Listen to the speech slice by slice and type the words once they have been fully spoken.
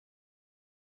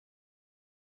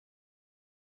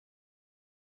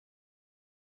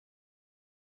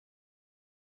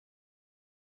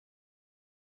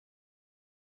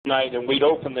tonight, and we'd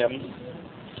open them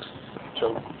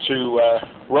to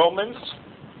Romans,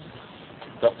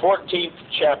 the 14th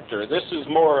chapter. This is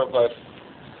more of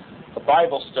a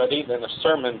Bible study than a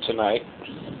sermon tonight.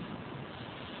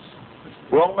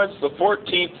 Romans, the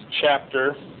 14th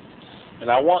chapter, and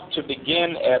I want to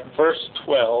begin at verse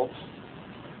 12.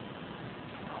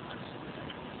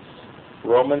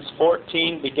 Romans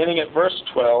 14, beginning at verse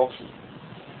 12.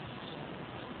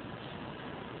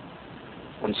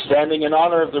 I'm standing in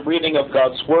honor of the reading of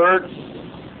God's Word.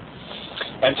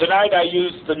 And tonight I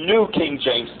use the New King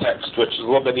James text, which is a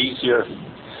little bit easier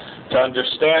to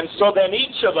understand. So then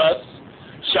each of us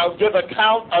shall give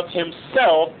account of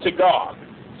himself to God.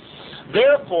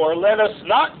 Therefore, let us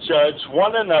not judge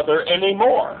one another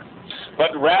anymore, but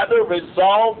rather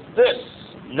resolve this,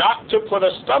 not to put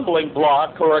a stumbling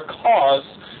block or a cause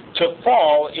to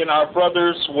fall in our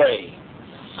brother's way.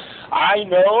 I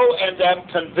know and am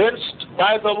convinced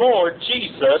by the Lord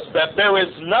Jesus that there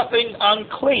is nothing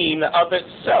unclean of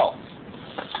itself.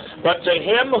 But to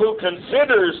him who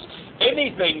considers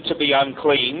anything to be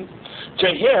unclean, to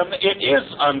him it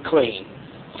is unclean.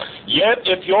 Yet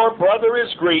if your brother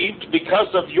is grieved because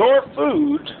of your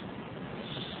food,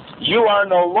 you are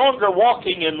no longer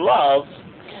walking in love.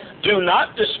 Do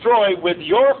not destroy with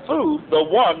your food the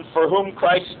one for whom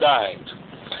Christ died.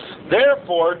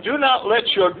 Therefore, do not let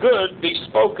your good be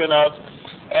spoken of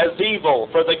as evil,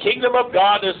 for the kingdom of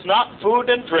God is not food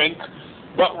and drink,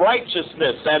 but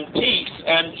righteousness and peace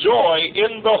and joy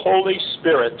in the Holy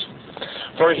Spirit.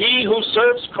 For he who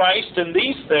serves Christ in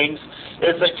these things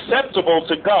is acceptable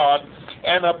to God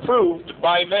and approved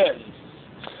by men.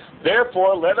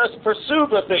 Therefore, let us pursue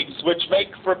the things which make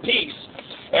for peace,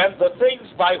 and the things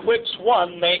by which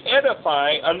one may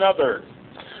edify another.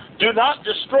 Do not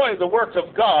destroy the work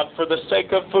of God for the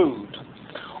sake of food.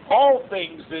 All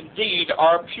things indeed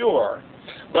are pure,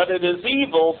 but it is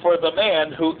evil for the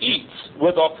man who eats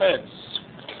with offense.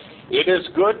 It is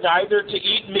good neither to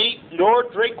eat meat, nor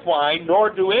drink wine, nor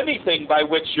do anything by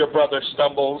which your brother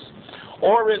stumbles,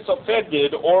 or is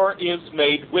offended, or is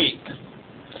made weak.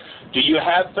 Do you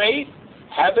have faith?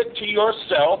 Have it to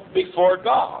yourself before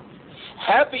God.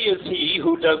 Happy is he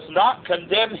who does not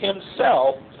condemn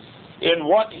himself in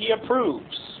what he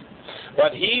approves.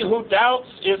 But he who doubts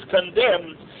is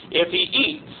condemned if he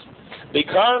eats,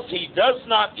 because he does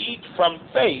not eat from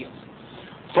faith.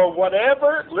 For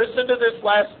whatever, listen to this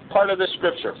last part of the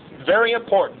scripture, very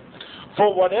important.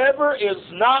 For whatever is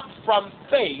not from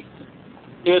faith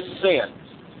is sin.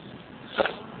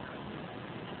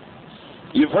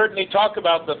 You've heard me talk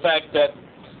about the fact that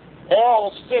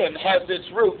all sin has its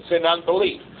roots in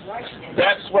unbelief.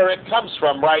 That's where it comes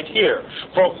from, right here.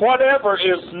 For whatever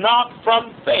is not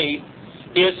from faith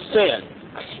is sin.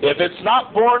 If it's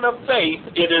not born of faith,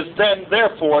 it is then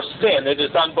therefore sin. It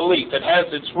is unbelief. It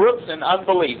has its roots in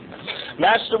unbelief.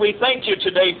 Master, we thank you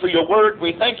today for your word.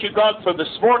 We thank you, God, for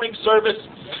this morning service.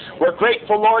 We're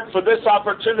grateful, Lord, for this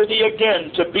opportunity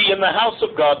again to be in the house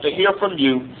of God to hear from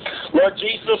you. Lord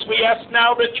Jesus, we ask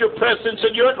now that your presence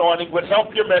and your anointing would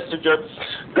help your messenger,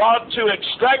 God, to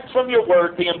extract from your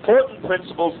word the important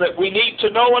principles that we need to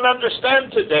know and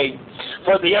understand today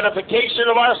for the edification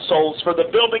of our souls, for the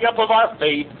building up of our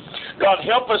faith. God,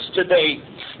 help us today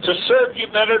to serve you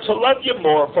better, to love you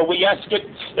more, for we ask it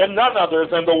in none other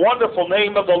than the wonderful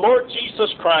name of the Lord Jesus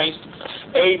Christ.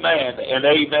 Amen and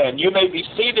amen. You may be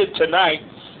seated tonight.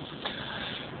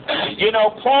 You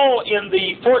know, Paul in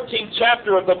the 14th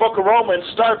chapter of the book of Romans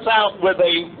starts out with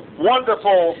a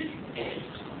wonderful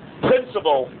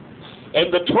principle in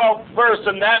the 12th verse,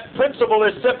 and that principle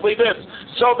is simply this: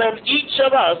 so then each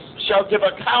of us shall give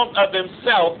account of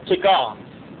himself to God.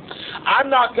 I'm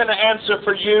not going to answer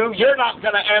for you. You're not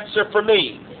going to answer for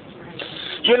me.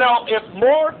 You know, if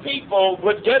more people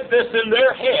would get this in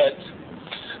their heads,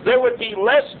 there would be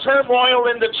less turmoil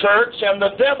in the church, and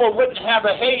the devil wouldn't have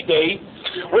a heyday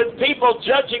with people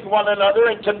judging one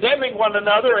another and condemning one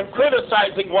another and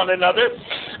criticizing one another,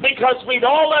 because we'd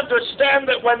all understand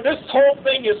that when this whole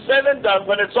thing is said and done,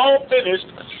 when it's all finished,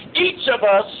 each of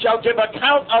us shall give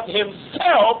account of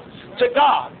himself to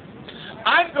God.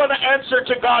 I'm going to answer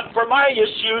to God for my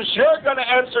issues. You're going to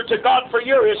answer to God for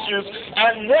your issues,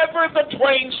 and never the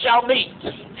twain shall meet.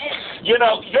 You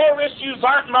know, your issues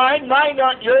aren't mine, mine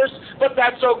aren't yours, but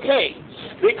that's okay.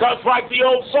 Because like the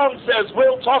old song says,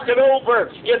 we'll talk it over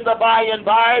in the by and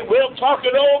by. We'll talk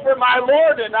it over, my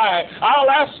Lord and I. I'll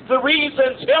ask the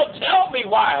reasons. He'll tell me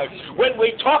why when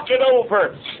we talk it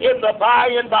over in the by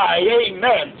and by.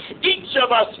 Amen. Each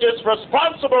of us is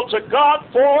responsible to God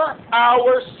for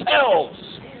ourselves.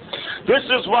 This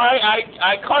is why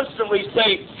I constantly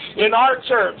say in our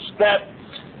church that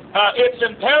it's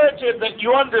imperative that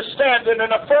you understand in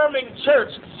an affirming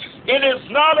church, it is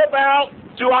not about,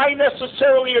 do I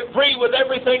necessarily agree with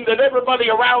everything that everybody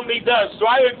around me does? Do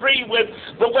I agree with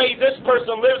the way this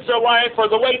person lives their life or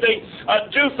the way they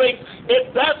do things?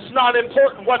 That's not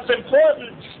important. What's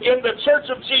important in the Church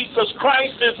of Jesus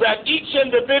Christ is that each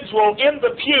individual in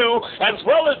the pew, as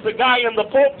well as the guy in the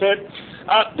pulpit,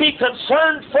 be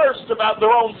concerned first about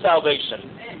their own salvation.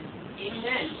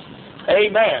 Amen.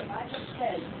 Amen.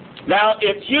 Now,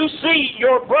 if you see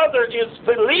your brother is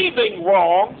believing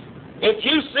wrong, if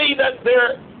you see that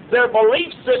their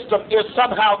belief system is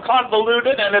somehow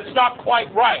convoluted and it's not quite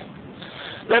right,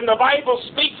 then the Bible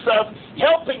speaks of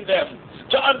helping them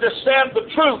to understand the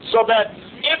truth, so that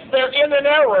if they're in an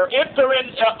error, if they're in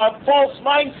a false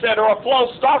mindset or a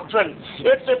false doctrine,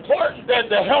 it's important then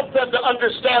to help them to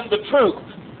understand the truth.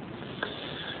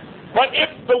 But if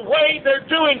the way they're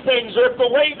doing things or if the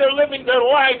way they're living their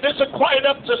life isn't quite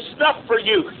up to snuff for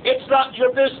you, it's not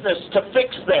your business to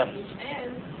fix them.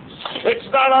 It's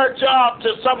not our job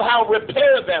to somehow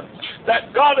repair them.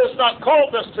 That God has not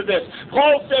called us to this.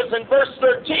 Paul says in verse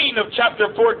 13 of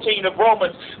chapter 14 of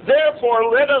Romans,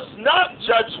 therefore let us not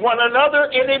judge one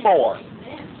another anymore.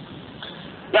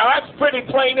 Now that's pretty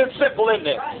plain and simple, isn't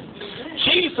it?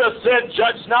 Jesus said,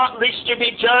 judge not, lest you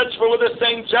be judged, for with the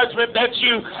same judgment that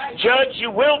you judge,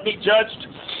 you will be judged.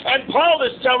 And Paul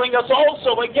is telling us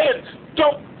also, again,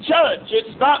 don't judge.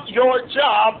 It's not your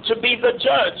job to be the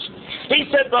judge. He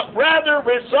said, but rather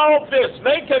resolve this,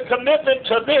 make a commitment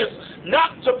to this,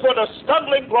 not to put a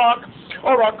stumbling block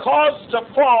or a cause to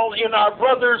fall in our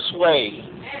brother's way.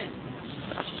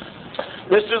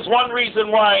 This is one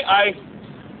reason why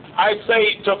I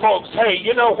say to folks, hey,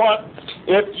 you know what?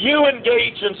 If you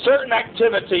engage in certain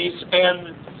activities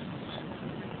and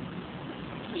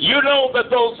you know that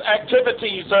those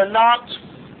activities are not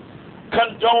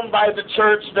condoned by the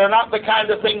church, they're not the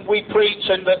kind of thing we preach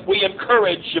and that we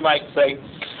encourage, you might say,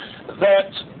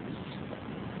 that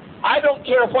I don't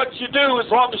care what you do as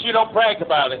long as you don't brag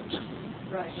about it.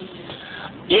 Right.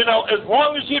 You know, as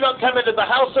long as you don't come into the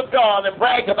house of God and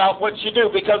brag about what you do,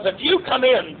 because if you come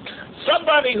in,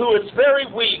 somebody who is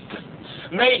very weak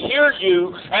may hear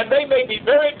you, and they may be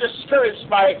very discouraged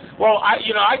by, well,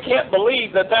 I can't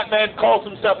believe that man calls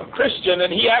himself a Christian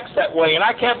and he acts that way, and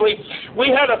I can't believe. We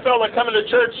had a fellow come into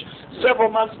church several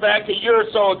months back, a year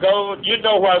or so ago, and you'd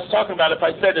know who I was talking about if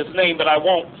I said his name, but I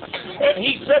won't. And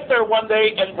he sat there one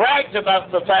day and bragged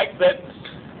about the fact that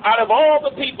out of all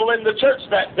the people in the church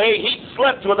that day, he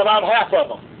slept with about half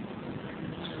of them.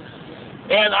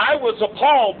 And I was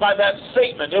appalled by that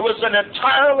statement. It was an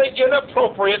entirely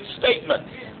inappropriate statement.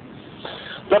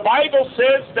 The Bible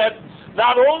says that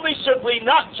not only should we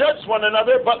not judge one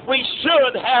another, but we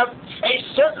should have a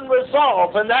certain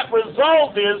resolve. And that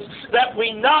resolve is that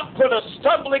we not put a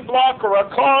stumbling block or a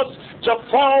cause to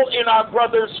fall in our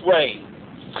brother's way.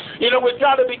 You know, we've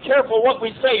got to be careful what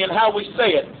we say and how we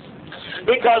say it.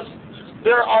 Because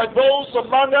there are those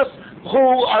among us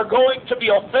who are going to be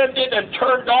offended and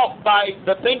turned off by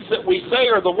the things that we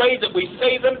say or the way that we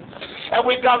say them. And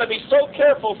we've got to be so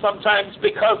careful sometimes,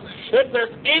 because if there's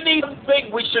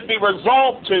anything we should be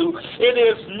resolved to, it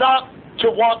is not to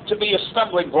want to be a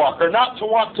stumbling block or not to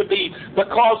want to be the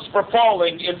cause for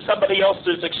falling in somebody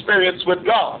else's experience with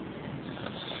God.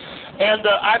 And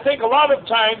I think a lot of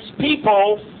times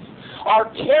people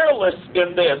are careless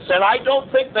in this, and I don't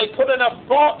think they put enough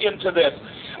thought into this.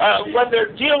 When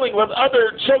they're dealing with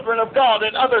other children of God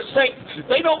and other saints,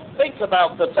 they don't think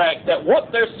about the fact that what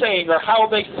they're saying or how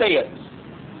they say it.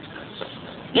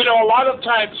 You know, a lot of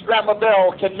times Grandma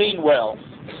Bell can mean well,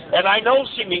 and I know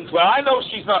she means well. I know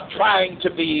she's not trying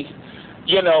to be,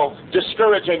 you know,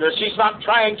 discouraging, or she's not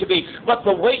trying to be, but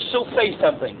the way she'll say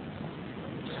something,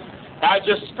 I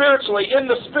just spiritually, in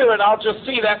the spirit, I'll just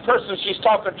see that person she's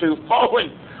talking to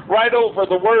falling right over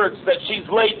the words that she's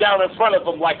laid down in front of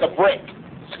them like a brick.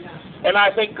 And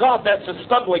I think, God, that's a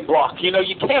stumbling block. You know,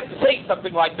 you can't say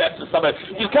something like that to somebody.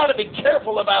 You've got to be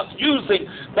careful about using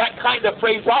that kind of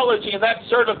phraseology and that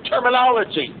sort of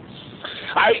terminology.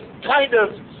 I kind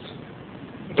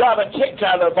of got a kick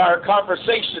out of our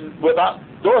conversation with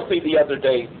Dorothy the other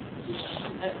day.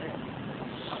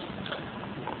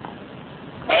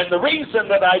 And the reason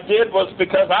that I did was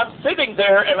because I'm sitting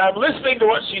there and I'm listening to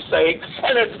what she's saying,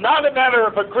 and it's not a matter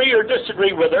of agree or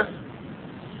disagree with her.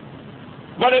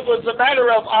 But it was a matter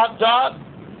of, Aunt Dot,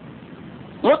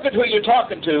 look at who you're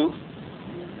talking to.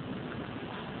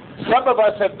 Some of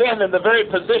us have been in the very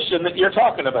position that you're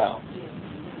talking about.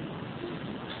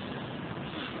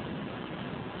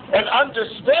 And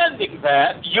understanding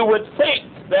that, you would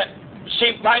think that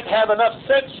she might have enough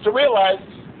sense to realize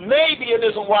maybe it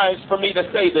isn't wise for me to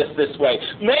say this way.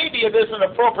 Maybe it isn't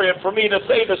appropriate for me to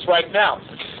say this right now.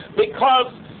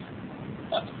 Because,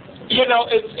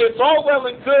 it's all well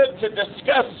and good to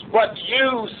discuss what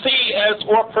you see as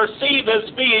or perceive as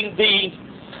being the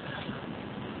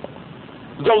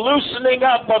loosening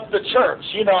up of the church,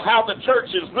 how the church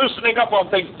is loosening up on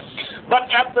things. But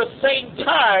at the same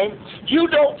time, you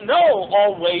don't know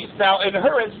always. Now, in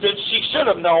her instance, she should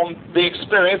have known the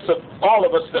experience of all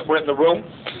of us that were in the room.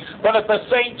 But at the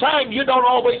same time, you don't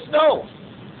always know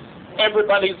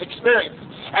everybody's experience.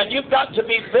 And you've got to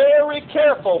be very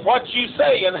careful what you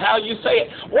say and how you say it.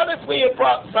 What if we had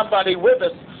brought somebody with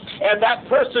us and that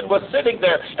person was sitting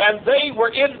there and they were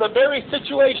in the very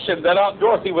situation that Aunt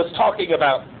Dorothy was talking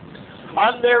about?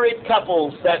 Unmarried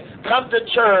couples that come to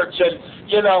church and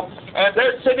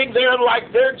they're sitting there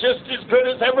like they're just as good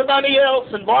as everybody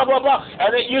else and blah, blah, blah.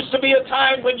 And it used to be a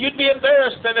time when you'd be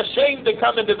embarrassed and ashamed to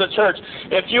come into the church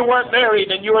if you weren't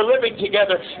married and you were living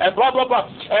together and blah, blah,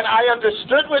 blah. And I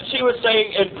understood what she was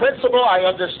saying in principle. I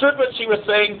understood what she was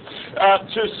saying.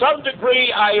 To some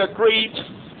degree, I agreed.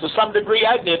 To some degree,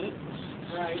 I didn't.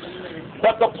 Right.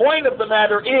 But the point of the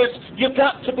matter is you've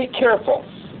got to be careful,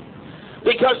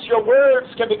 because your words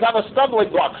can become a stumbling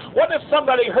block. What if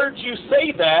somebody heard you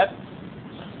say that,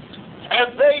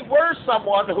 and they were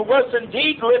someone who was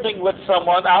indeed living with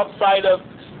someone outside of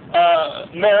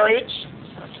marriage,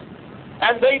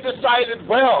 and they decided,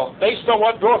 well, based on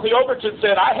what Dorothy Overton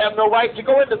said, I have no right to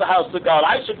go into the house of God.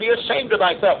 I should be ashamed of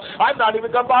myself. I'm not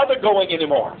even going to bother going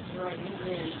anymore.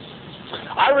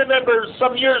 I remember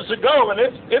some years ago, and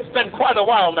it's been quite a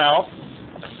while now,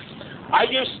 I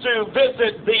used to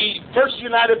visit the First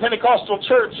United Pentecostal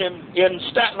Church in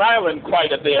Staten Island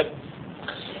quite a bit.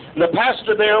 The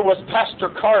pastor there was Pastor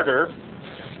Carter.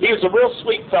 He was a real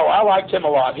sweet fellow. I liked him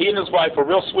a lot. He and his wife were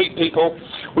real sweet people.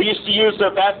 We used to use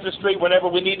their baptistry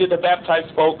whenever we needed to baptize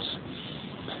folks.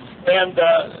 And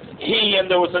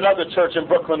there was another church in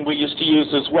Brooklyn we used to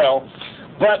use as well.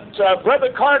 But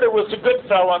Brother Carter was a good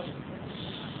fellow.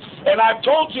 And I've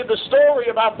told you the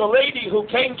story about the lady who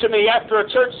came to me after a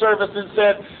church service and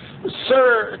said,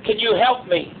 "Sir, can you help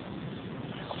me?"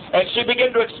 And she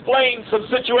began to explain some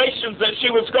situations that she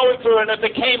was going through, and it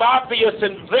became obvious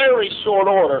in very short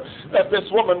order that this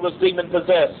woman was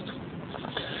demon-possessed.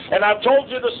 And I've told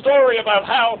you the story about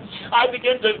how I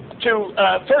began to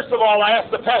first of all, I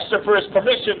asked the pastor for his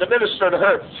permission to minister to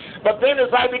her. But then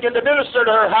as I began to minister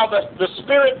to her, how the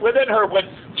spirit within her would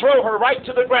throw her right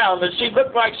to the ground, and she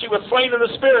looked like she was slain in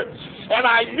the spirit. And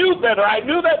I knew better. I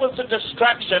knew that was a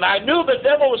distraction. I knew the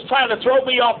devil was trying to throw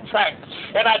me off track.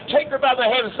 And I'd take her by the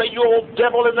hand and say, "You old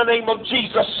devil, in the name of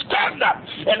Jesus, stand up."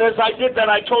 And as I did that,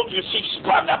 I told you, she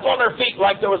sprung up on her feet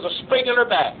like there was a spring in her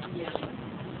back.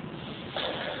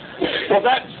 Well,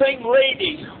 that same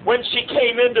lady, when she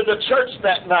came into the church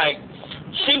that night,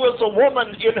 she was a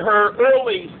woman in her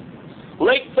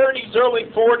late 30s, early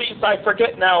 40s. I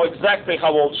forget now exactly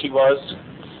how old she was.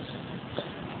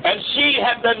 And she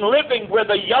had been living with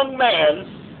a young man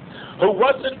who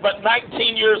wasn't but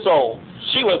 19 years old.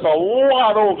 She was a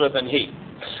lot older than he.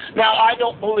 Now, I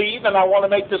don't believe, and I want to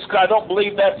make this clear, I don't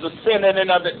believe that's a sin in and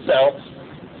of itself.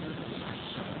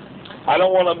 I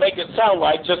don't want to make it sound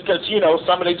like just because,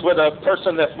 somebody's with a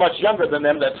person that's much younger than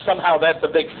them, that somehow that's a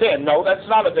big sin. No, that's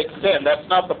not a big sin. That's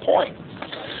not the point.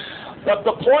 But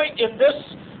the point in this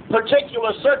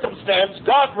particular circumstance,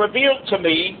 God revealed to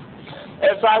me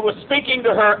as I was speaking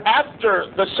to her after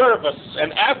the service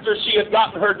and after she had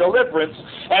gotten her deliverance,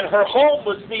 and her home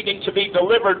was needing to be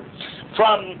delivered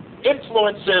from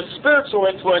influences, spiritual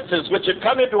influences, which had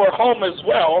come into her home as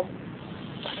well.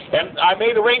 And I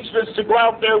made arrangements to go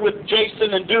out there with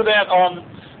Jason and do that on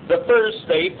the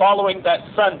Thursday following that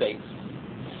Sunday.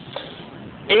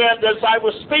 And as I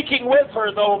was speaking with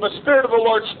her, though, the Spirit of the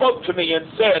Lord spoke to me and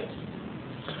said,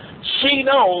 she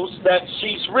knows that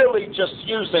she's really just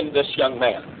using this young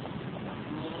man.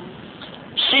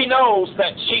 She knows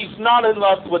that she's not in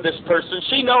love with this person.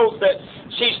 She knows that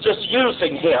she's just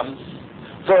using him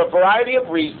for a variety of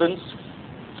reasons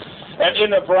and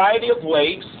in a variety of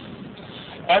ways.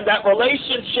 And that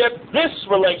relationship, this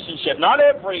relationship, not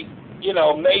every,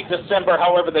 May, December,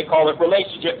 however they call it,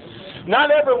 relationship, not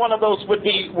every one of those would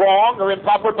be wrong or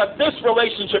improper, but this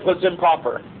relationship was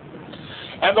improper.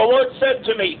 And the Lord said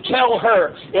to me, tell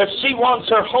her if she wants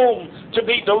her home to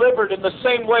be delivered in the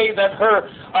same way that her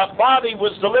body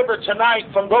was delivered tonight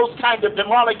from those kind of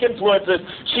demonic influences,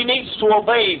 she needs to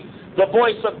obey the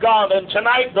voice of God. And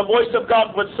tonight the voice of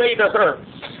God would say to her,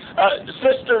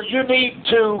 sister, you need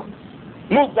to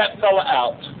move that fella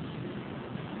out.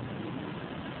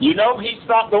 You know he's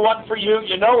not the one for you.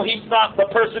 You know he's not the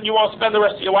person you want to spend the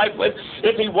rest of your life with.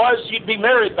 If he was, you'd be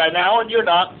married by now, and you're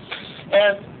not.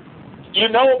 And you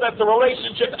know that the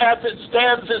relationship as it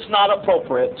stands is not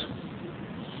appropriate.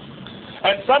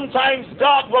 And sometimes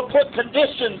God will put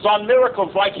conditions on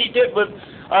miracles like he did with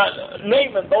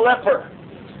Naaman, the leper.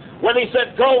 When he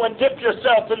said, go and dip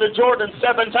yourself in the Jordan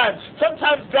 7 times.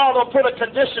 Sometimes God will put a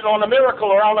condition on a miracle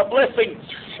or on a blessing.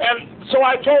 And so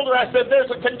I told her, I said, there's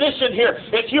a condition here.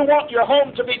 If you want your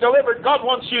home to be delivered, God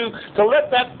wants you to let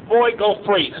that boy go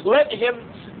free. Let him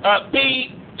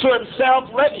be to himself.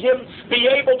 Let him be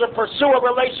able to pursue a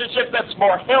relationship that's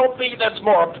more healthy, that's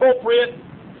more appropriate.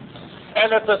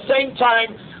 And at the same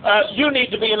time, you need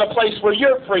to be in a place where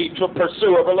you're free to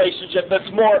pursue a relationship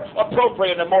that's more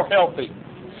appropriate and more healthy.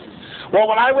 Well,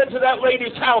 when I went to that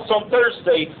lady's house on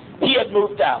Thursday, he had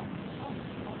moved out.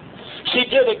 She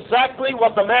did exactly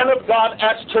what the man of God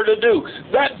asked her to do.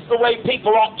 That's the way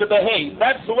people ought to behave.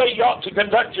 That's the way you ought to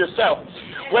conduct yourself.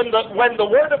 When the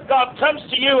Word of God comes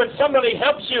to you and somebody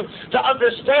helps you to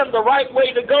understand the right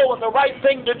way to go and the right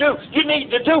thing to do, you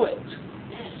need to do it.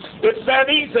 It's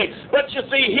that easy. But you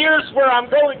see, here's where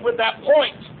I'm going with that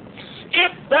point.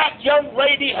 If that young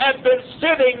lady had been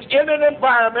sitting in an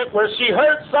environment where she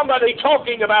heard somebody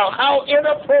talking about how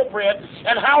inappropriate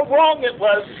and how wrong it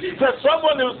was for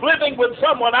someone who's living with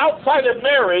someone outside of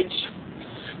marriage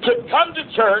to come to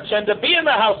church and to be in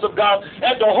the house of God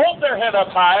and to hold their head up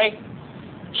high,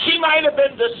 she might have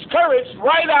been discouraged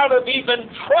right out of even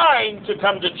trying to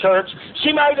come to church.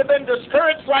 She might have been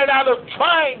discouraged right out of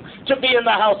trying to be in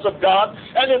the house of God.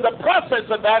 And in the process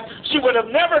of that, she would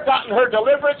have never gotten her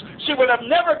deliverance. She would have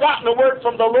never gotten a word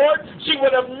from the Lord. She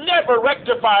would have never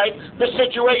rectified the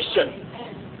situation.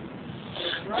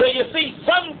 So you see,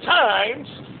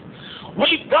 sometimes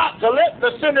we've got to let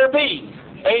the sinner be.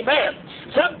 Amen.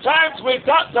 Sometimes we've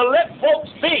got to let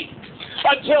folks be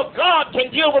until God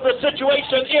can deal with the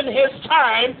situation in His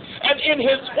time and in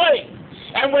His way.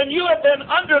 And when you have been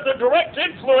under the direct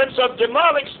influence of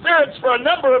demonic spirits for a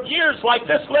number of years like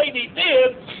this lady did,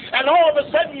 and all of a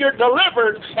sudden you're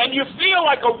delivered and you feel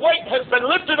like a weight has been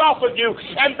lifted off of you,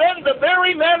 and then the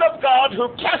very man of God who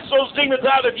casts those demons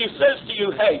out of you says to you,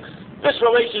 hey, this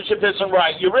relationship isn't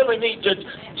right. You really need to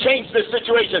change this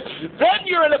situation. Then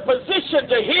you're in a position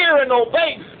to hear and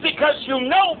obey because you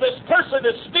know this person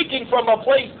is speaking from a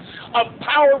place of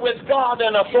power with God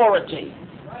and authority.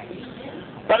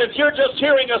 But if you're just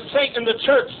hearing a saint in the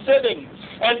church sitting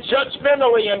and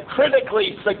judgmentally and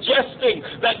critically suggesting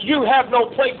that you have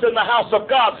no place in the house of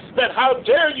God, that how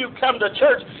dare you come to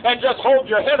church and just hold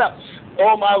your head up,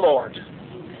 oh my Lord.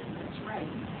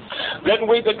 Then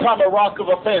we become a rock of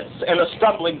offense and a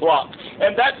stumbling block.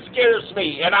 And that scares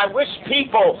me. And I wish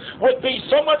people would be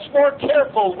so much more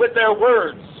careful with their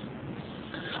words.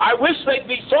 I wish they'd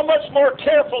be so much more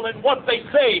careful in what they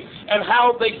say and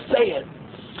how they say it.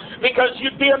 Because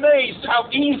you'd be amazed how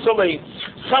easily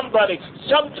somebody,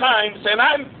 sometimes, and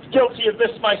I'm guilty of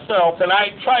this myself, and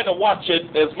I try to watch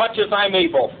it as much as I'm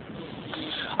able.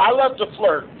 I love to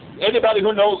flirt. Anybody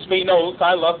who knows me knows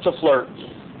I love to flirt.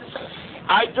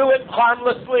 I do it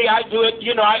harmlessly. I do it,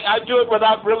 I do it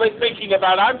without really thinking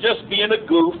about it. I'm just being a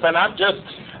goof, and I'm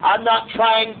not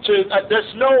trying to,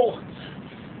 there's no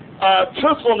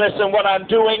truthfulness in what I'm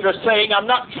doing or saying. I'm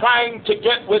not trying to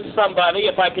get with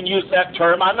somebody, if I can use that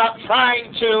term. I'm not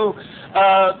trying to,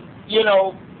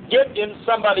 get in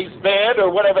somebody's bed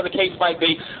or whatever the case might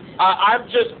be. I'm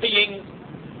just being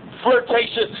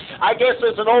flirtatious. I guess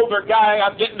as an older guy,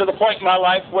 I'm getting to the point in my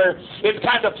life where it's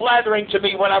kind of flattering to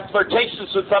me when I'm flirtatious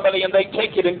with somebody and they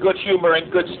take it in good humor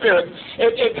and good spirit.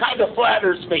 It kind of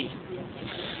flatters me.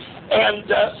 And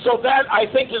so that, I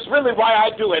think, is really why I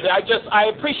do it. I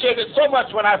appreciate it so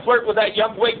much when I flirt with that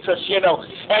young waitress,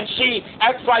 and she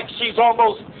acts like she's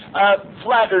almost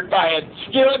flattered by it.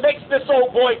 It makes this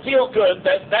old boy feel good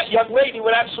that young lady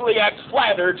would actually act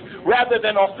flattered rather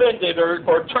than offended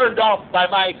or turned off by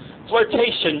my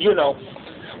flirtation,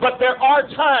 But there are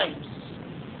times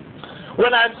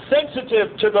when I'm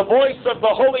sensitive to the voice of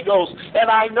the Holy Ghost, and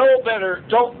I know better,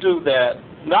 don't do that.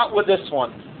 Not with this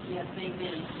one. Yes,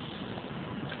 amen.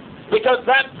 Because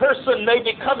that person may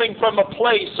be coming from a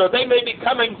place, or they may be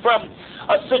coming from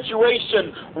a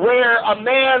situation where a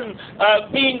man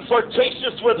being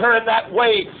flirtatious with her in that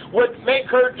way would make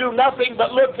her do nothing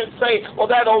but look and say, well,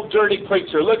 that old dirty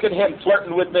preacher, look at him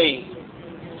flirting with me.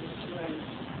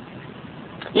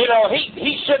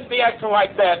 He shouldn't be acting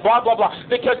like that, blah, blah, blah.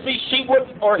 Because she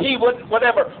wouldn't, or he wouldn't,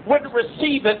 whatever, wouldn't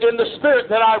receive it in the spirit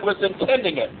that I was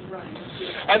intending it.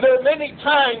 And there are many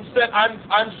times that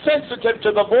I'm sensitive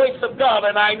to the voice of God,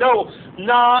 and I know,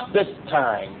 not this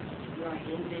time.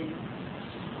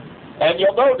 And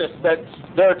you'll notice that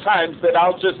there are times that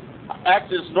I'll just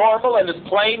act as normal and as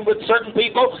plain with certain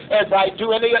people as I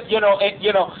do any,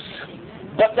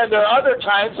 But then there are other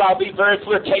times I'll be very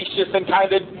flirtatious and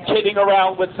kind of kidding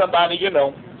around with somebody,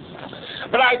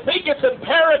 But I think it's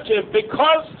imperative,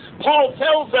 because Paul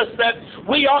tells us that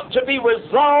we ought to be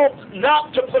resolved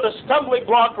not to put a stumbling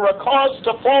block or a cause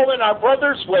to fall in our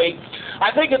brother's way.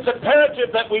 I think it's imperative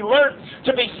that we learn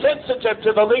to be sensitive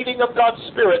to the leading of God's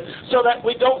Spirit so that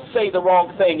we don't say the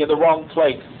wrong thing in the wrong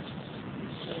place.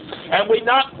 And we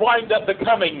not wind up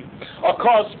becoming a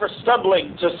cause for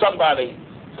stumbling to somebody.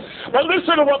 But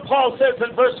listen to what Paul says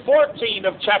in verse 14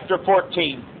 of chapter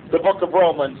 14, the book of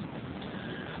Romans.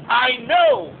 I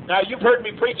know, now you've heard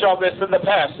me preach on this in the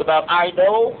past about I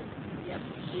know.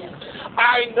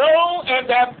 I know and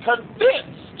am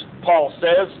convinced, Paul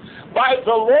says, by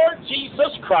the Lord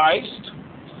Jesus Christ.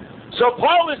 So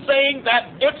Paul is saying that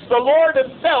it's the Lord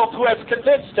himself who has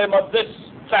convinced him of this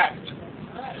fact.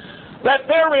 That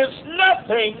there is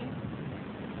nothing,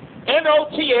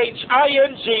 nothing,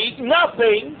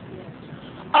 nothing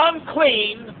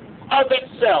unclean of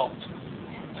itself.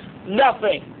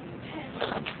 Nothing.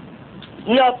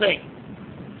 Nothing.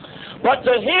 But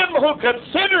to him who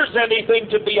considers anything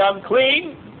to be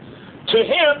unclean, to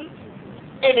him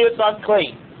it is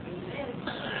unclean.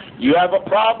 You have a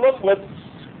problem with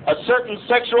a certain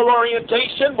sexual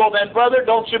orientation? Well then, brother,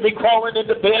 don't you be crawling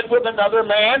into bed with another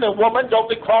man, and woman, don't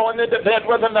be crawling into bed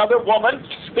with another woman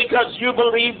because you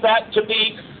believe that to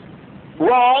be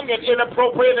wrong and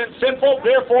inappropriate and sinful,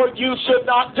 therefore you should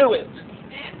not do it.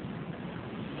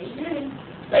 Amen.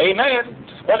 Amen.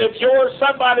 But if you're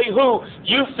somebody who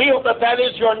you feel that that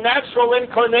is your natural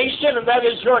inclination and that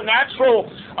is your natural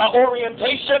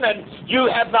orientation, and you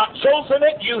have not chosen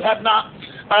it, you have not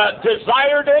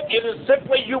desired it, it is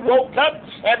simply you woke up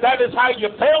and that is how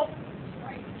you felt.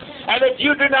 And if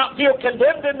you do not feel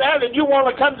condemned in that and you want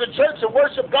to come to church and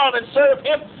worship God and serve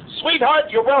Him, sweetheart,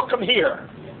 you're welcome here.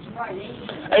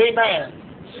 Amen.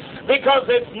 Because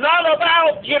it's not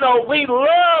about, we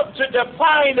love to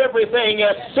define everything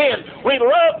as sin. We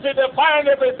love to define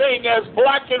everything as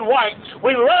black and white.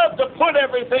 We love to put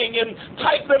everything in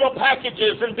tight little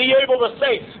packages and be able to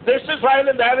say, this is right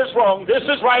and that is wrong. This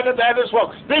is right and that is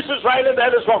wrong. This is right and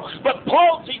that is wrong. But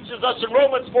Paul teaches us in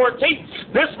Romans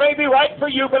 14, this may be right for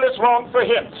you, but it's wrong for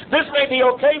him. This may be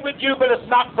okay with you, but it's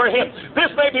not for him. This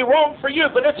may be wrong for you,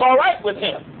 but it's all right with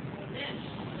him.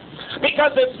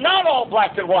 Because it's not all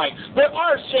black and white. There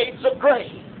are shades of gray.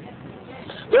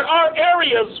 There are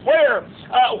areas where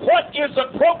what is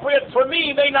appropriate for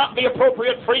me may not be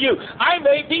appropriate for you. I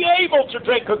may be able to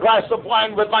drink a glass of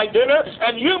wine with my dinner,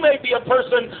 and you may be a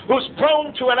person who's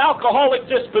prone to an alcoholic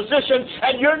disposition,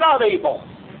 and you're not able.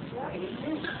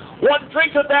 One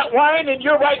drink of that wine and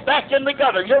you're right back in the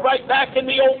gutter. You're right back in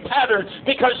the old pattern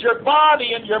because your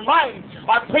body and your mind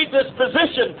are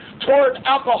predispositioned toward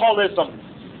alcoholism.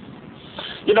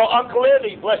 Uncle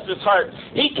Eddie, bless his heart,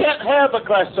 he can't have a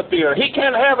glass of beer. He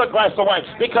can't have a glass of wine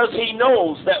because he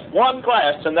knows that one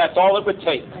glass and that's all it would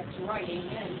take. That's right,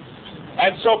 amen.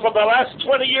 And so for the last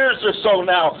 20 years or so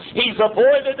now, he's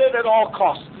avoided it at all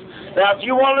costs. Now, if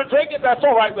you want to drink it, that's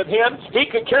all right with him. He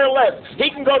could care less. He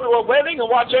can go to a wedding and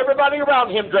watch everybody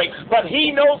around him drink. But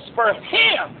he knows for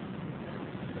him,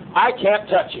 I can't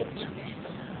touch it.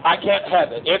 I can't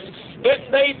have it.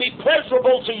 It may be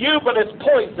pleasurable to you, but it's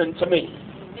poison to me.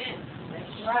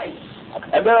 Right.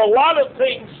 And there are a lot of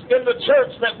things in the church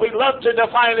that we love to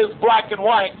define as black and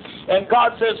white. And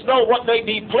God says, no, what may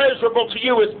be pleasurable to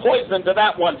you is poison to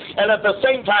that one. And at the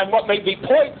same time, what may be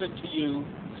poison to you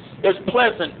is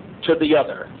pleasant to the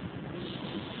other.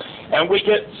 And we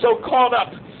get so caught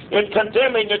up in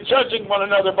condemning and judging one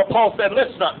another. But Paul said,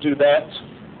 let's not do that.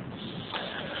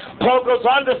 Paul goes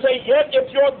on to say, yet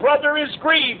if your brother is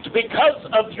grieved because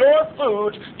of your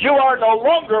food, you are no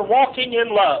longer walking in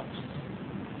love.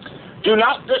 Do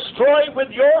not destroy with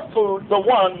your food the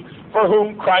one for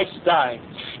whom Christ died.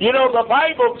 The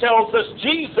Bible tells us,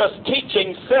 Jesus'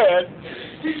 teaching said,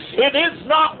 it is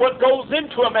not what goes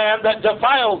into a man that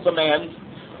defiles a man,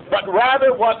 but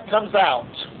rather what comes out.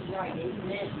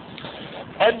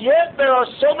 And yet there are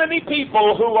so many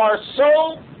people who are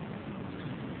so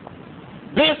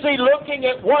busy looking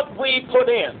at what we put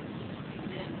in.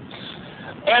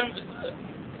 And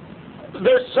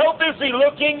they're so busy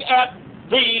looking at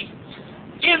the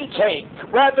intake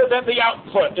rather than the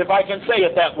output, if I can say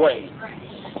it that way.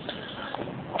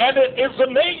 And it is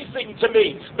amazing to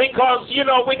me because,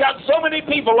 we got so many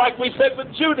people, like we said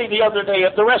with Judy the other day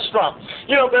at the restaurant.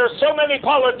 There are so many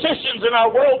politicians in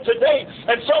our world today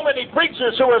and so many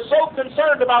preachers who are so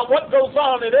concerned about what goes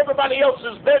on in everybody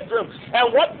else's bedroom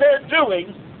and what they're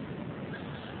doing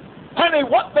Honey,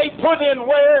 what they put in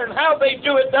where and how they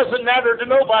do it doesn't matter to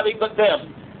nobody but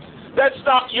them. That's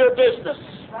not your business.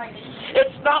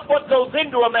 It's not what goes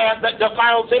into a man that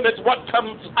defiles him, it's what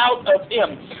comes out of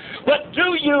him. But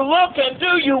do you look and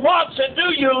do you watch and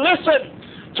do you listen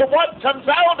to what comes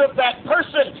out of that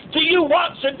person? Do you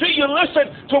watch and do you listen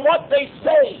to what they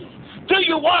say? Do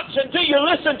you watch and do you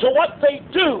listen to what they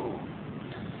do?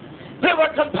 They're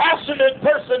a compassionate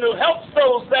person who helps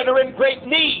those that are in great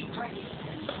need.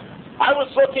 I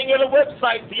was looking at a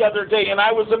website the other day and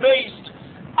I was amazed.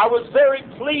 I was very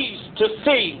pleased to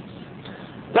see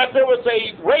that there was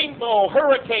a Rainbow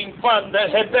Hurricane Fund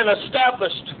that had been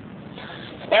established.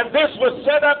 And this was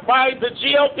set up by the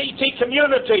GLBT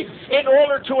community in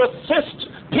order to assist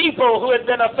people who had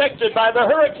been affected by the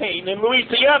hurricane in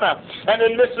Louisiana and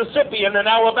in Mississippi and in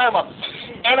Alabama.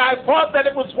 And I thought that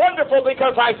it was wonderful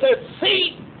because I said,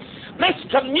 see, this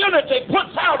community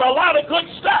puts out a lot of good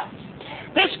stuff.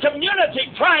 This community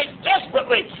tries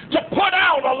desperately to put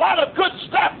out a lot of good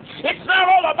stuff. It's not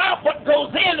all about what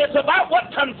goes in, it's about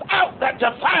what comes out that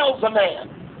defiles a man.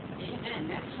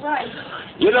 Amen. That's right.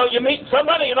 You know, you meet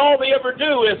somebody and all they ever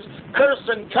do is curse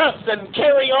and cuss and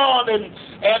carry on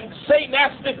and say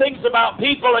nasty things about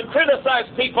people and criticize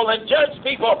people and judge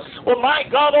people. Well, my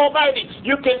God Almighty,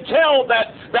 you can tell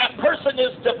that that person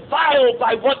is defiled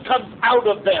by what comes out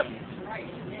of them.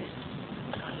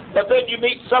 But then you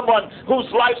meet someone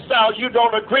whose lifestyle you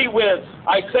don't agree with.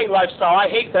 I say lifestyle. I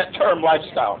hate that term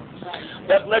lifestyle.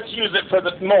 But let's use it for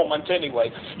the moment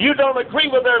anyway. You don't agree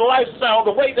with their lifestyle,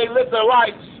 the way they live their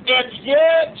life, and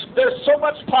yet there's so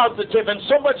much positive and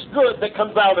so much good that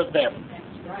comes out of them.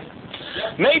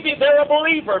 Maybe they're a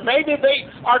believer. Maybe they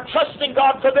are trusting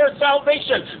God for their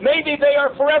salvation. Maybe they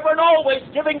are forever and always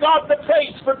giving God the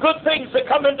praise for good things that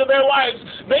come into their lives.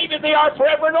 Maybe they are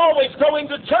forever and always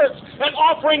going to church and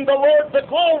offering the Lord the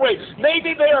glory.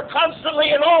 Maybe they are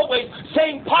constantly and always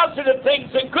saying positive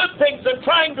things and good things and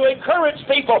trying to encourage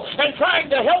people and trying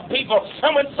to help people.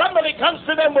 And when somebody comes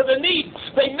to them with a need,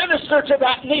 they minister to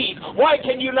that need. Why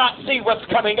can you not see what's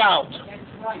coming out?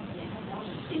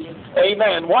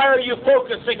 Amen. Why are you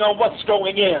focusing on what's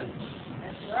going in?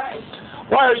 That's right.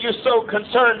 Why are you so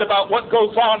concerned about what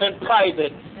goes on in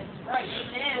private? That's right.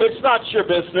 Amen. It's not your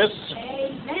business.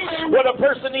 Amen. What a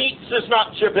person eats is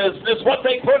not your business. What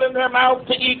they put in their mouth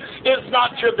to eat is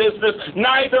not your business.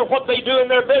 Neither what they do in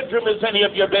their bedroom is any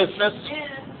of your business.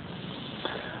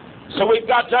 So we've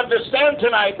got to understand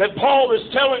tonight that Paul is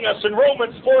telling us in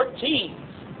Romans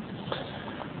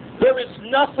 14, there is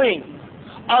nothing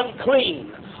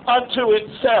unclean unto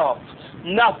itself.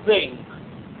 Nothing.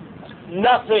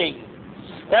 Nothing.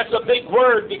 That's a big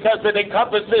word because it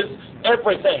encompasses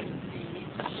everything.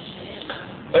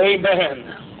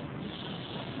 Amen.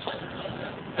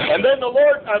 And then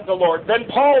then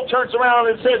Paul turns around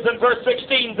and says in verse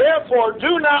 16, therefore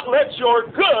do not let your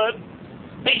good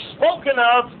be spoken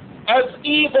of as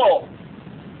evil.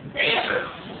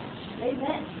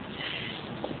 Amen.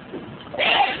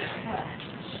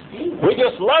 We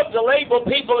just love to label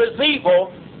people as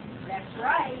evil. That's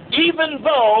right. Even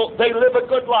though they live a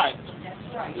good life. That's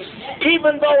right.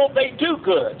 Even though they do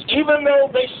good. Even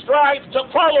though they strive to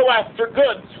follow after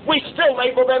good. We still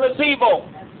label them as evil.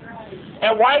 That's right.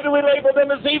 And why do we label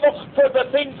them as evil? For the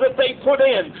things that they put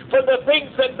in. For the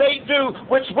things that they do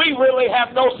which we really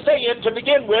have no say in to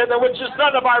begin with, and which is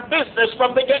none of our business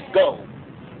from the get-go.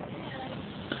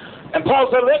 And Paul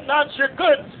said, let not your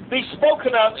good be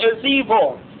spoken of as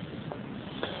evil.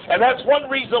 And that's one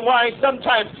reason why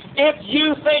sometimes if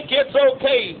you think it's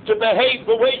okay to behave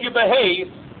the way you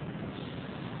behave,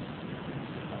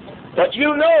 but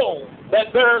you know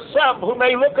that there are some who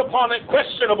may look upon it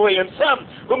questionably and some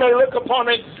who may look upon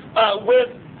it with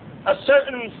a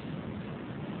certain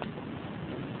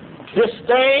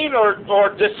disdain or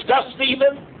disgust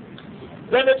even,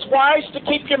 then it's wise to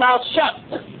keep your mouth shut.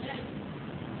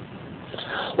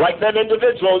 Like that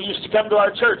individual who used to come to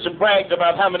our church and bragged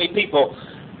about how many people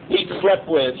he slept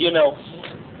with, you know.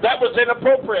 That was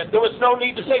inappropriate. There was no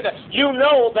need to say that. You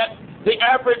know that the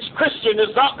average Christian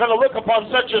is not going to look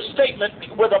upon such a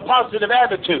statement with a positive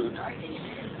attitude.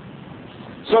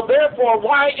 So therefore,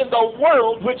 why in the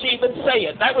world would you even say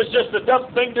it? That was just a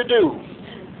dumb thing to do.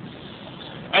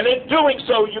 And in doing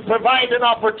so, you provide an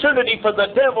opportunity for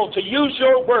the devil to use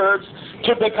your words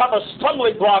to become a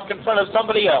stumbling block in front of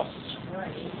somebody else.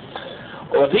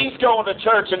 Well, if he's going to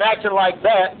church and acting like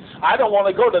that, I don't want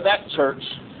to go to that church.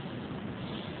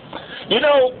 You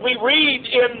know, we read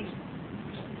in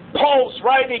Paul's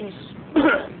writings,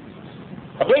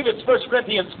 I believe it's 1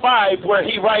 Corinthians 5, where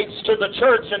he writes to the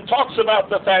church and talks about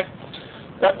the fact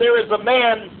that there is a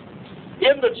man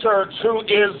in the church who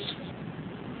is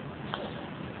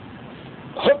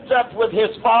slept with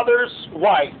his father's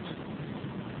wife.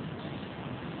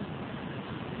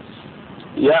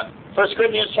 Yeah. 1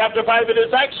 Corinthians chapter 5, it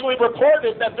is actually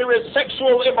reported that there is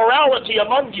sexual immorality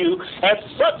among you, and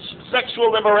such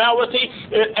sexual immorality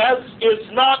as is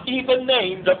not even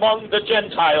named among the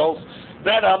Gentiles,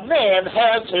 that a man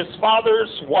has his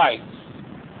father's wife.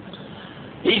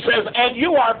 He says, and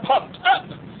you are puffed up,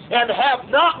 and have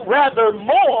not rather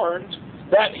mourned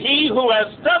that he who has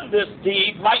done this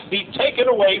deed might be taken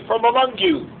away from among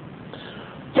you.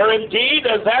 For indeed,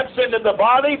 as absent in the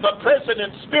body, but present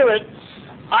in spirit,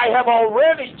 I have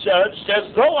already judged,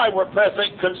 as though I were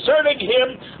present, concerning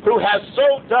him who has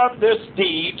so done this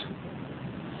deed.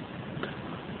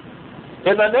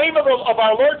 In the name of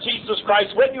our Lord Jesus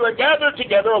Christ, when you are gathered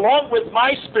together along with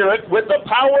my spirit, with the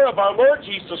power of our Lord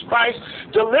Jesus Christ,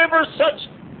 deliver such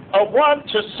a one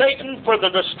to Satan for the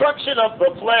destruction of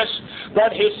the flesh,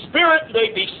 that his spirit may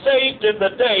be saved in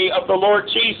the day of the Lord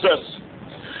Jesus.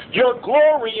 Your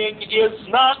glorying is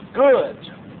not good.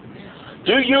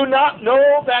 Do you not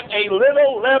know that a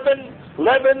little leaven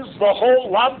leavens the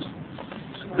whole lump?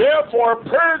 Therefore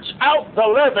purge out the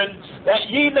leaven, that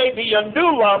ye may be a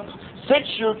new lump, since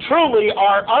you truly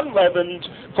are unleavened.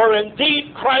 For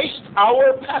indeed Christ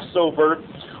our Passover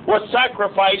was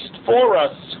sacrificed for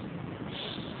us.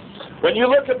 When you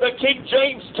look at the King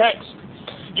James text,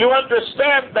 you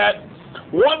understand that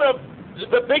one of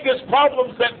the biggest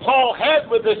problems that Paul had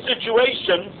with this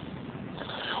situation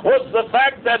was the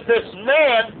fact that this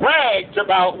man bragged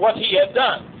about what he had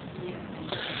done.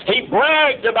 He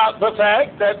bragged about the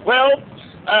fact that,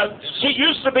 she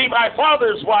used to be my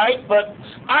father's wife, but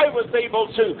I was able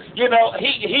to,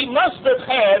 he must have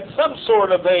had some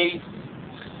sort of a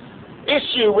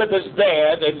issue with his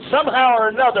dad, and somehow or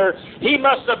another, he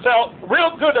must have felt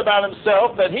real good about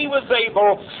himself that he was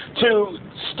able to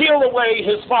steal away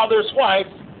his father's wife.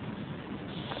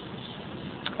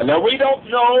 Now, we don't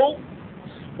know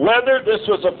whether this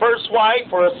was a first wife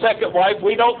or a second wife.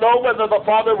 We don't know whether the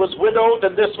father was widowed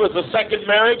and this was a second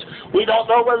marriage. We don't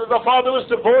know whether the father was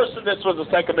divorced and this was a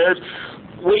second marriage.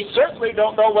 We certainly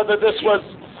don't know whether this was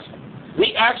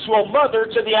the actual mother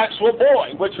to the actual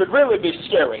boy, which would really be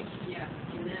scary. Yeah.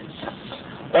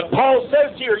 But Paul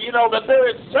says here, that there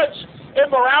is such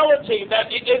immorality that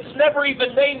it's never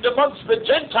even named amongst the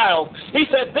Gentiles. He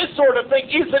said this sort of thing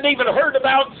isn't even heard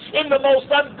about in the most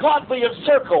ungodly of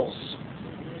circles.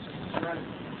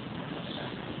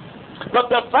 But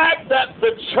the fact that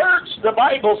the church, the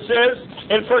Bible says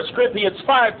in 1 Corinthians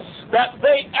 5, that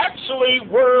they actually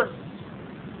were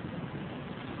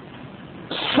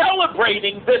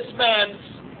celebrating this man's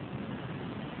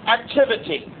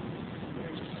activity.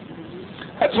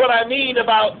 That's what I mean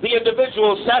about the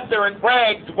individual who sat there and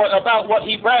bragged about what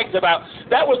he bragged about.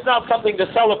 That was not something to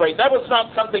celebrate. That was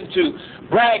not something to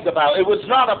brag about. It was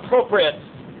not appropriate.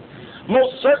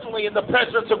 Most certainly in the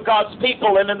presence of God's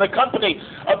people and in the company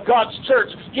of God's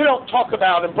church, you don't talk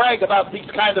about and brag about these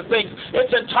kind of things.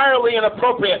 It's entirely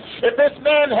inappropriate. If this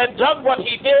man had done what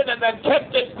he did and then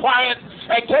kept it quiet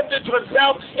and kept it to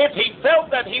himself, if he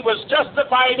felt that he was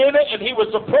justified in it and he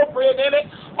was appropriate in it,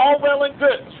 all well and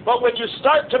good. But when you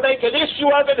start to make an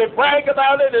issue of it and brag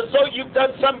about it as though you've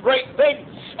done some great thing,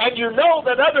 and you know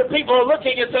that other people are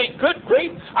looking and saying, good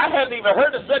grief, I haven't even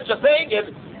heard of such a thing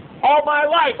in all my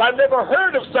life. I've never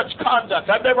heard of such conduct.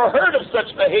 I've never heard of such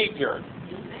behavior.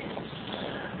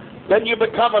 Then you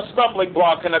become a stumbling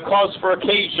block and a cause for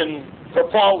occasion for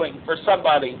falling for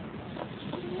somebody.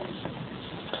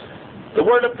 The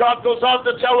Word of God goes on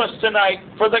to tell us tonight,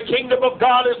 for the kingdom of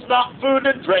God is not food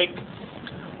and drink,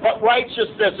 but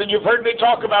righteousness. And you've heard me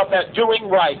talk about that, doing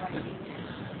right,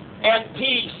 and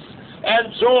peace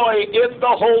and joy in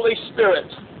the Holy Spirit.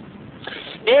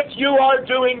 If you are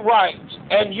doing right,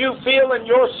 and you feel in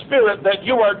your spirit that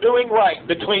you are doing right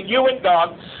between you and God,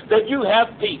 then you have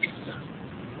peace.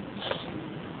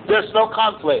 There's no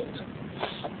conflict.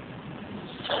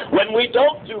 When we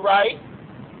don't do right,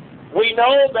 we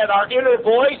know that our inner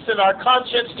voice and our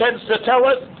conscience tends to tell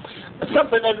us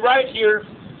something ain't right here.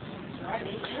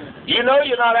 You know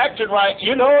you're not acting right.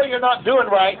 You know you're not doing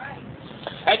right.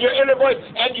 And your inner voice,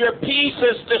 and your peace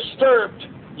is disturbed.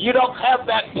 You don't have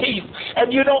that peace,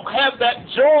 and you don't have that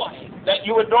joy that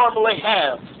you would normally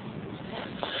have.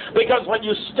 Because when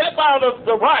you step out of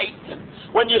the right,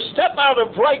 when you step out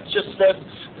of righteousness,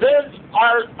 then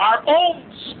our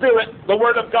own spirit, the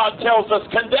Word of God tells us,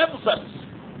 condemns us.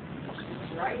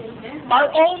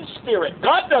 Our own spirit.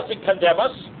 God doesn't condemn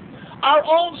us. Our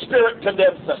own spirit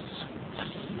condemns us.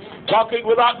 Talking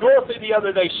with Aunt Dorothy the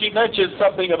other day, she mentioned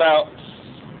something about,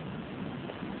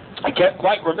 I can't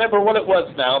quite remember what it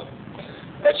was now,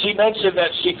 that she mentioned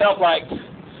that she felt like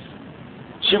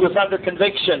she was under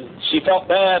conviction. She felt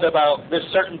bad about this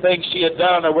certain thing she had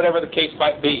done or whatever the case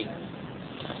might be.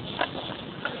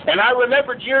 And I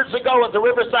remembered years ago at the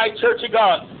Riverside Church of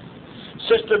God,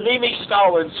 Sister Mimi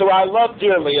Stallings, who I love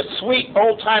dearly, a sweet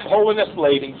old-time holiness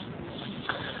lady.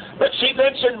 But she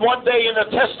mentioned one day in a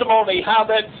testimony how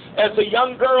that as a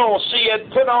young girl she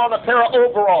had put on a pair of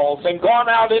overalls and gone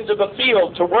out into the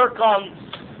field to work on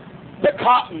the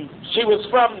cotton. She was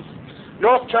from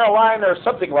North Carolina or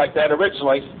something like that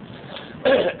originally.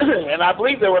 And I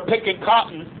believe they were picking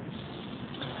cotton.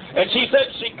 And she said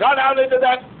she got out into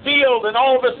that field and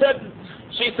all of a sudden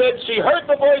she said she heard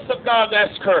the voice of God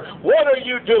ask her, "What are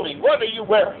you doing? What are you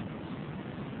wearing?"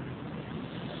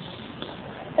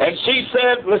 And she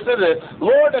said, listen to this,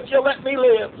 "Lord, if you let me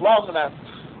live long enough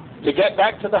to get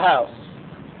back to the house,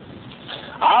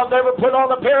 I'll never put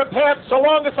on a pair of pants so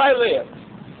long as I live."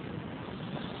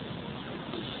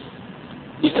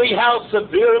 You see how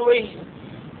severely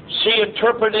she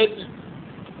interpreted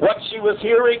what she was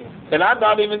hearing? And I'm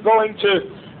not even going to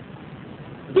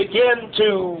begin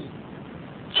to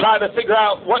try to figure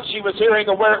out what she was hearing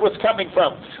or where it was coming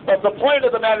from. But the point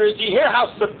of the matter is, you hear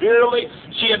how severely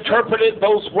she interpreted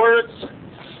those words?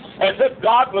 As if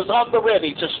God was on the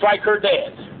ready to strike her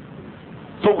dead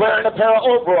for wearing a pair of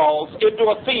overalls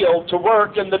into a field to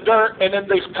work in the dirt and in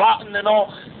this cotton and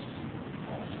all.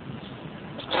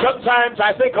 Sometimes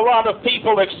I think a lot of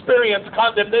people experience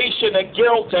condemnation and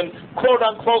guilt and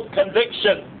quote-unquote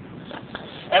conviction.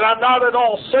 And I'm not at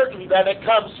all certain that it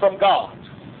comes from God.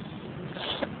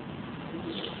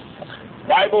 The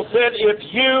Bible said, if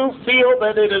you feel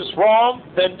that it is wrong,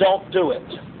 then don't do it.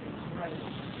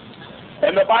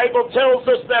 And the Bible tells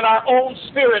us that our own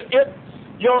spirit, if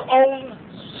your own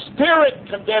spirit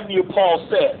condemn you, Paul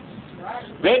said,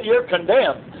 then you're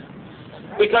condemned.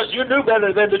 Because you knew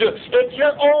better than to do it. If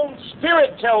your own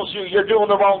spirit tells you you're doing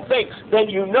the wrong thing, then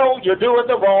you know you're doing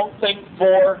the wrong thing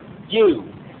for you.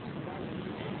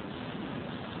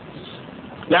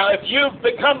 Now, if you've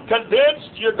become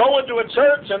convinced, you're going to a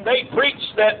church and they preach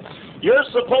that you're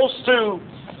supposed to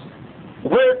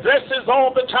wear dresses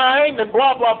all the time and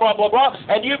blah, blah, blah, blah, blah,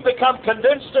 and you've become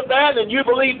convinced of that and you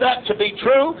believe that to be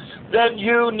true, then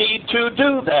you need to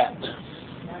do that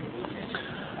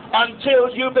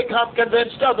until you become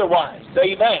convinced otherwise.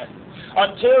 Amen.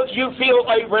 Until you feel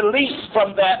a release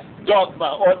from that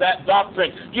dogma or that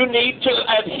doctrine. You need to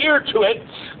adhere to it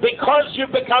because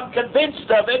you've become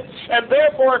convinced of it, and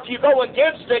therefore if you go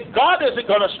against it, God isn't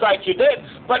going to strike you dead,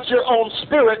 but your own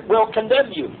spirit will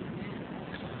condemn you.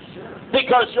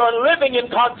 Because you're living in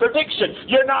contradiction.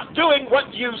 You're not doing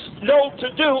what you know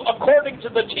to do according to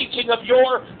the teaching of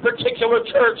your particular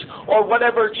church or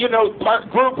whatever,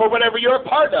 group or whatever you're a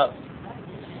part of.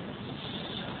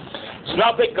 It's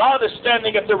not that God is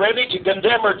standing at the ready to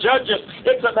condemn or judge us.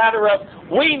 It's a matter of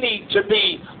we need to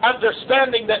be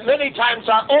understanding that many times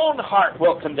our own heart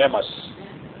will condemn us.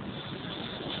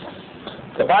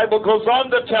 The Bible goes on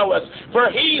to tell us, for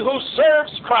he who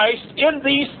serves Christ in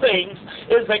these things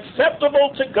is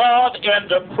acceptable to God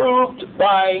and approved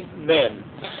by men.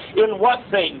 In what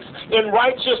things? In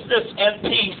righteousness and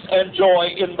peace and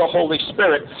joy in the Holy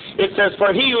Spirit. It says,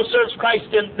 for he who serves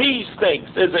Christ in these things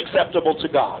is acceptable to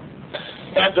God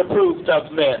and approved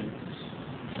of men.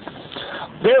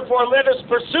 Therefore let us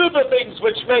pursue the things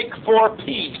which make for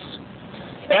peace,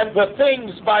 and the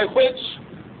things by which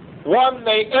one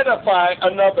may edify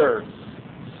another.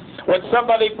 When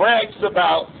somebody brags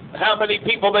about how many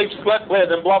people they've slept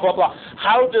with and blah, blah, blah,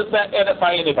 how does that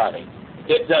edify anybody?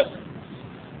 It doesn't.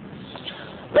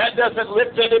 That doesn't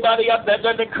lift anybody up. That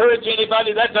doesn't encourage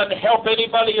anybody. That doesn't help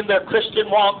anybody in their Christian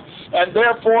walk. And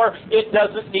therefore, it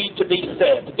doesn't need to be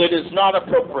said. It is not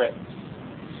appropriate.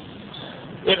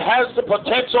 It has the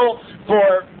potential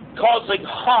for causing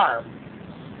harm,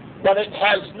 but it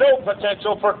has no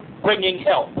potential for bringing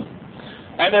help.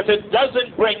 And if it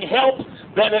doesn't bring help,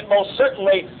 then it most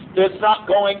certainly is not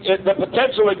going, the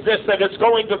potential exists that it's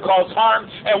going to cause harm,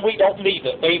 and we don't need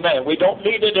it. Amen. We don't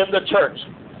need it in the church.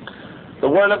 The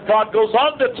Word of God goes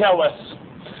on to tell us,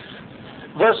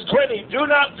 verse 20, do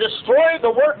not destroy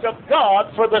the work of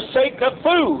God for the sake of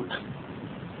food.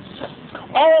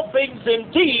 All things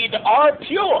indeed are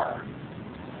pure,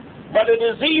 but it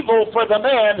is evil for the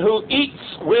man who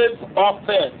eats with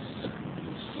offense.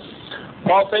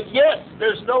 Paul said, yes,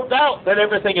 there's no doubt that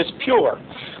everything is pure.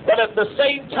 But at the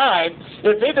same time,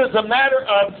 if it is a matter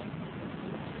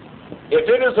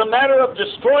of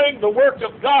destroying the work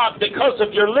of God because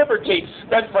of your liberty,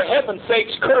 then for heaven's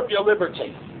sakes, curb your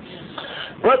liberty.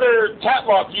 Brother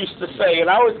Tatlock used to say, and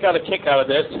I always got a kick out of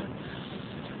this,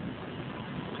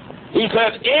 he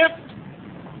said, if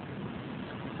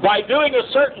by doing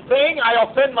a certain thing, I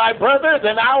offend my brother,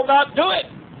 then I'll not do it,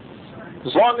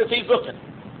 as long as he's looking.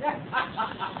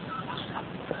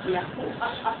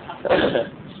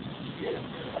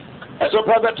 That's what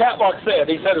Brother Tatlock said.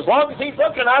 He said, as long as he's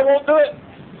looking, I won't do it.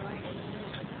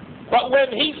 But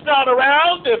when he's not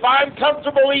around, if I'm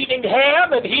comfortable eating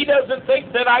ham and he doesn't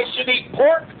think that I should eat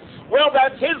pork, well,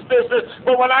 that's his business.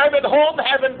 But when I'm at home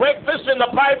having breakfast in the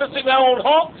privacy of my own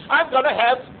home, I'm going to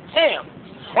have ham.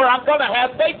 Or I'm going to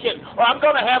have bacon. Or I'm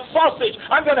going to have sausage.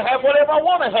 I'm going to have whatever I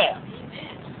want to have.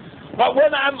 But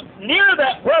when I'm near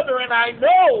that brother and I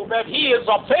know that he is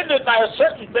offended by a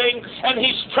certain thing and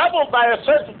he's troubled by a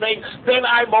certain thing, then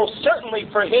I most certainly,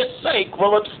 for his sake,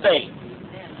 will abstain.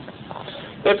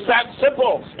 It's that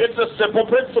simple. It's a simple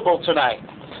principle tonight.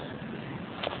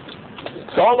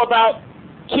 It's all about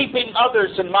keeping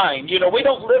others in mind. You know, we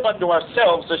don't live unto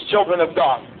ourselves as children of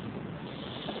God.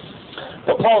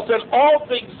 But Paul said, all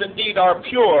things indeed are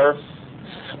pure,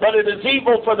 but it is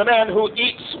evil for the man who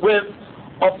eats with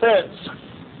offense,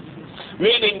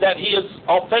 meaning that he is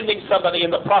offending somebody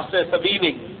in the process of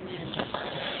eating.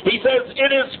 He says,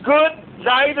 it is good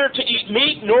neither to eat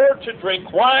meat, nor to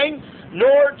drink wine,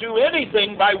 nor do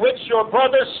anything by which your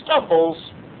brother stumbles,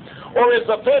 or is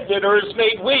offended, or is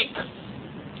made weak.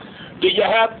 Do you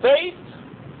have faith?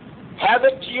 Have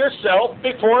it to yourself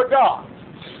before God.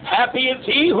 Happy is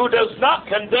he who does not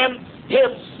condemn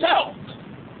himself.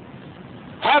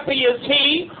 Happy is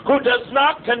he who does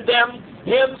not condemn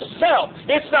himself.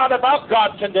 It's not about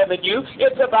God condemning you.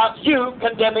 It's about you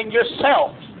condemning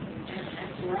yourself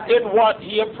in what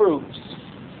he approves.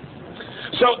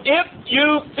 So if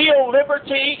you feel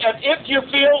liberty and if you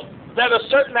feel that a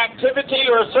certain activity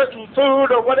or a certain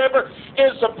food or whatever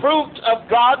is approved of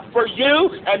God for you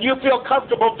and you feel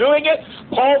comfortable doing it,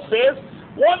 Paul says,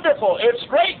 wonderful. It's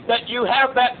great that you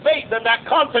have that faith and that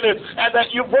confidence and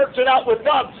that you've worked it out with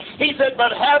God. He said,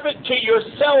 but have it to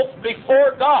yourself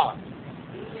before God.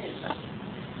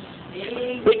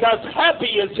 Because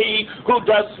happy is he who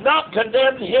does not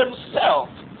condemn himself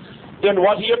in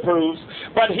what he approves,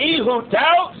 but he who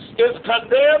doubts is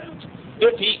condemned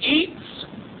if he eats,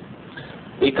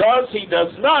 because he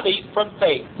does not eat from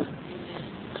faith.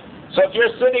 So if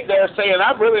you're sitting there saying,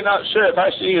 I'm really not sure if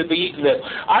I should even be eating this.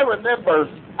 I remember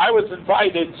I was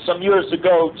invited some years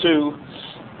ago to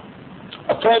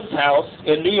a friend's house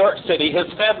in New York City. His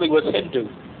family was Hindu.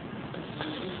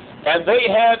 And they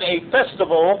had a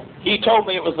festival. He told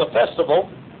me it was a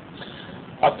festival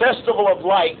of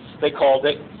lights, they called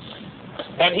it.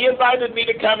 And he invited me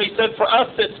to come. He said, for us,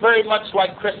 it's very much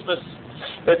like Christmas.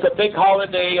 It's a big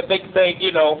holiday, a big thing,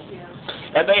 you know.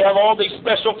 And they have all these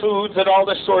special foods and all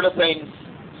this sort of thing.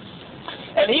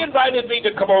 And he invited me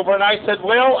to come over, and I said,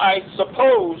 well, I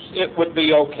suppose it would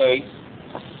be okay.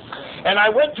 And I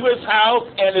went to his house,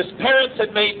 and his parents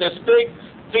had made this big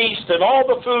feast, and all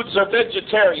the foods are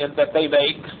vegetarian that they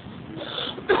make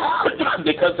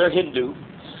because they're Hindu.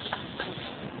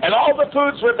 And all the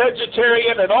foods were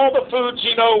vegetarian, and all the foods,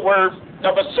 you know, were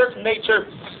of a certain nature.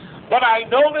 But I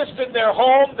noticed in their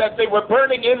home that they were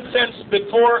burning incense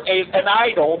before an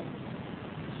idol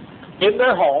in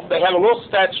their home. They had a little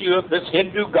statue of this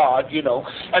Hindu god, you know,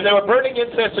 and they were burning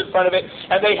incense in front of it,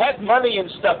 and they had money and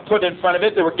stuff put in front of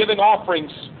it. They were giving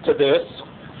offerings to this.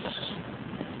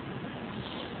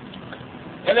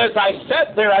 And as I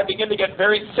sat there, I began to get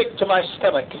very sick to my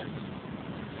stomach.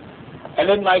 And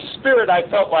in my spirit, I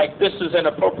felt like this is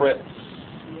inappropriate.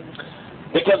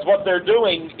 Because what they're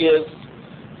doing is,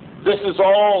 this is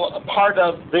all a part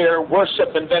of their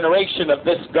worship and veneration of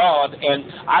this God, and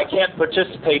I can't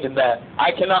participate in that.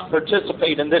 I cannot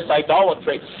participate in this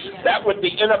idolatry. That would be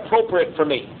inappropriate for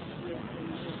me.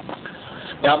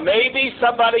 Now, maybe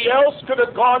somebody else could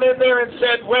have gone in there and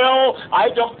said, well, I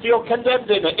don't feel condemned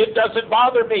in it. It doesn't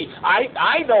bother me.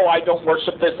 I know I don't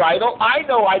worship this idol. I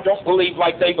know I don't believe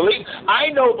like they believe. I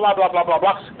know blah, blah, blah, blah,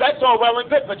 blah. That's all well and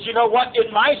good. But you know what?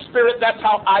 In my spirit, that's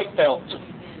how I felt.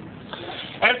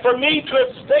 And for me to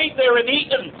have stayed there and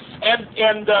eaten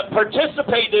and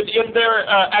participated in their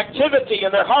activity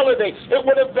and their holiday, it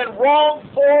would have been wrong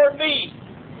for me.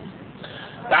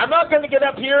 Now, I'm not going to get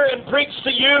up here and preach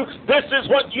to you, this is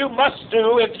what you must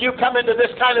do if you come into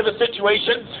this kind of a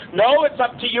situation. No, it's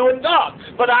up to you and God.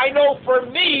 But I know for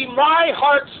me, my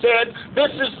heart said,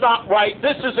 this is not right,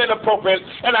 this is inappropriate,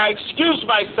 and I excused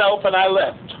myself and I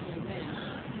left.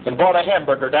 And bought a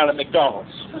hamburger down at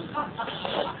McDonald's.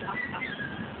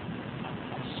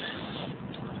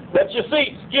 But you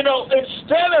see,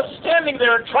 instead of standing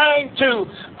there trying to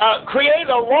create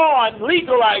a law and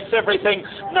legalize everything,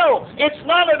 no, it's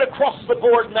not an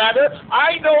across-the-board matter.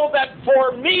 I know that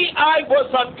for me, I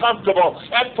was uncomfortable.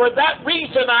 And for that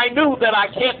reason, I knew that I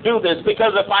can't do this.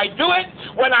 Because if I do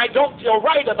it when I don't feel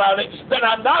right about it, then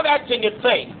I'm not acting in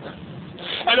faith.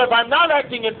 And if I'm not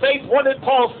acting in faith, what did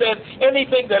Paul say?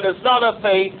 Anything that is not of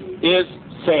faith is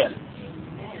sin.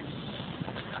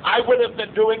 I would have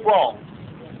been doing wrong.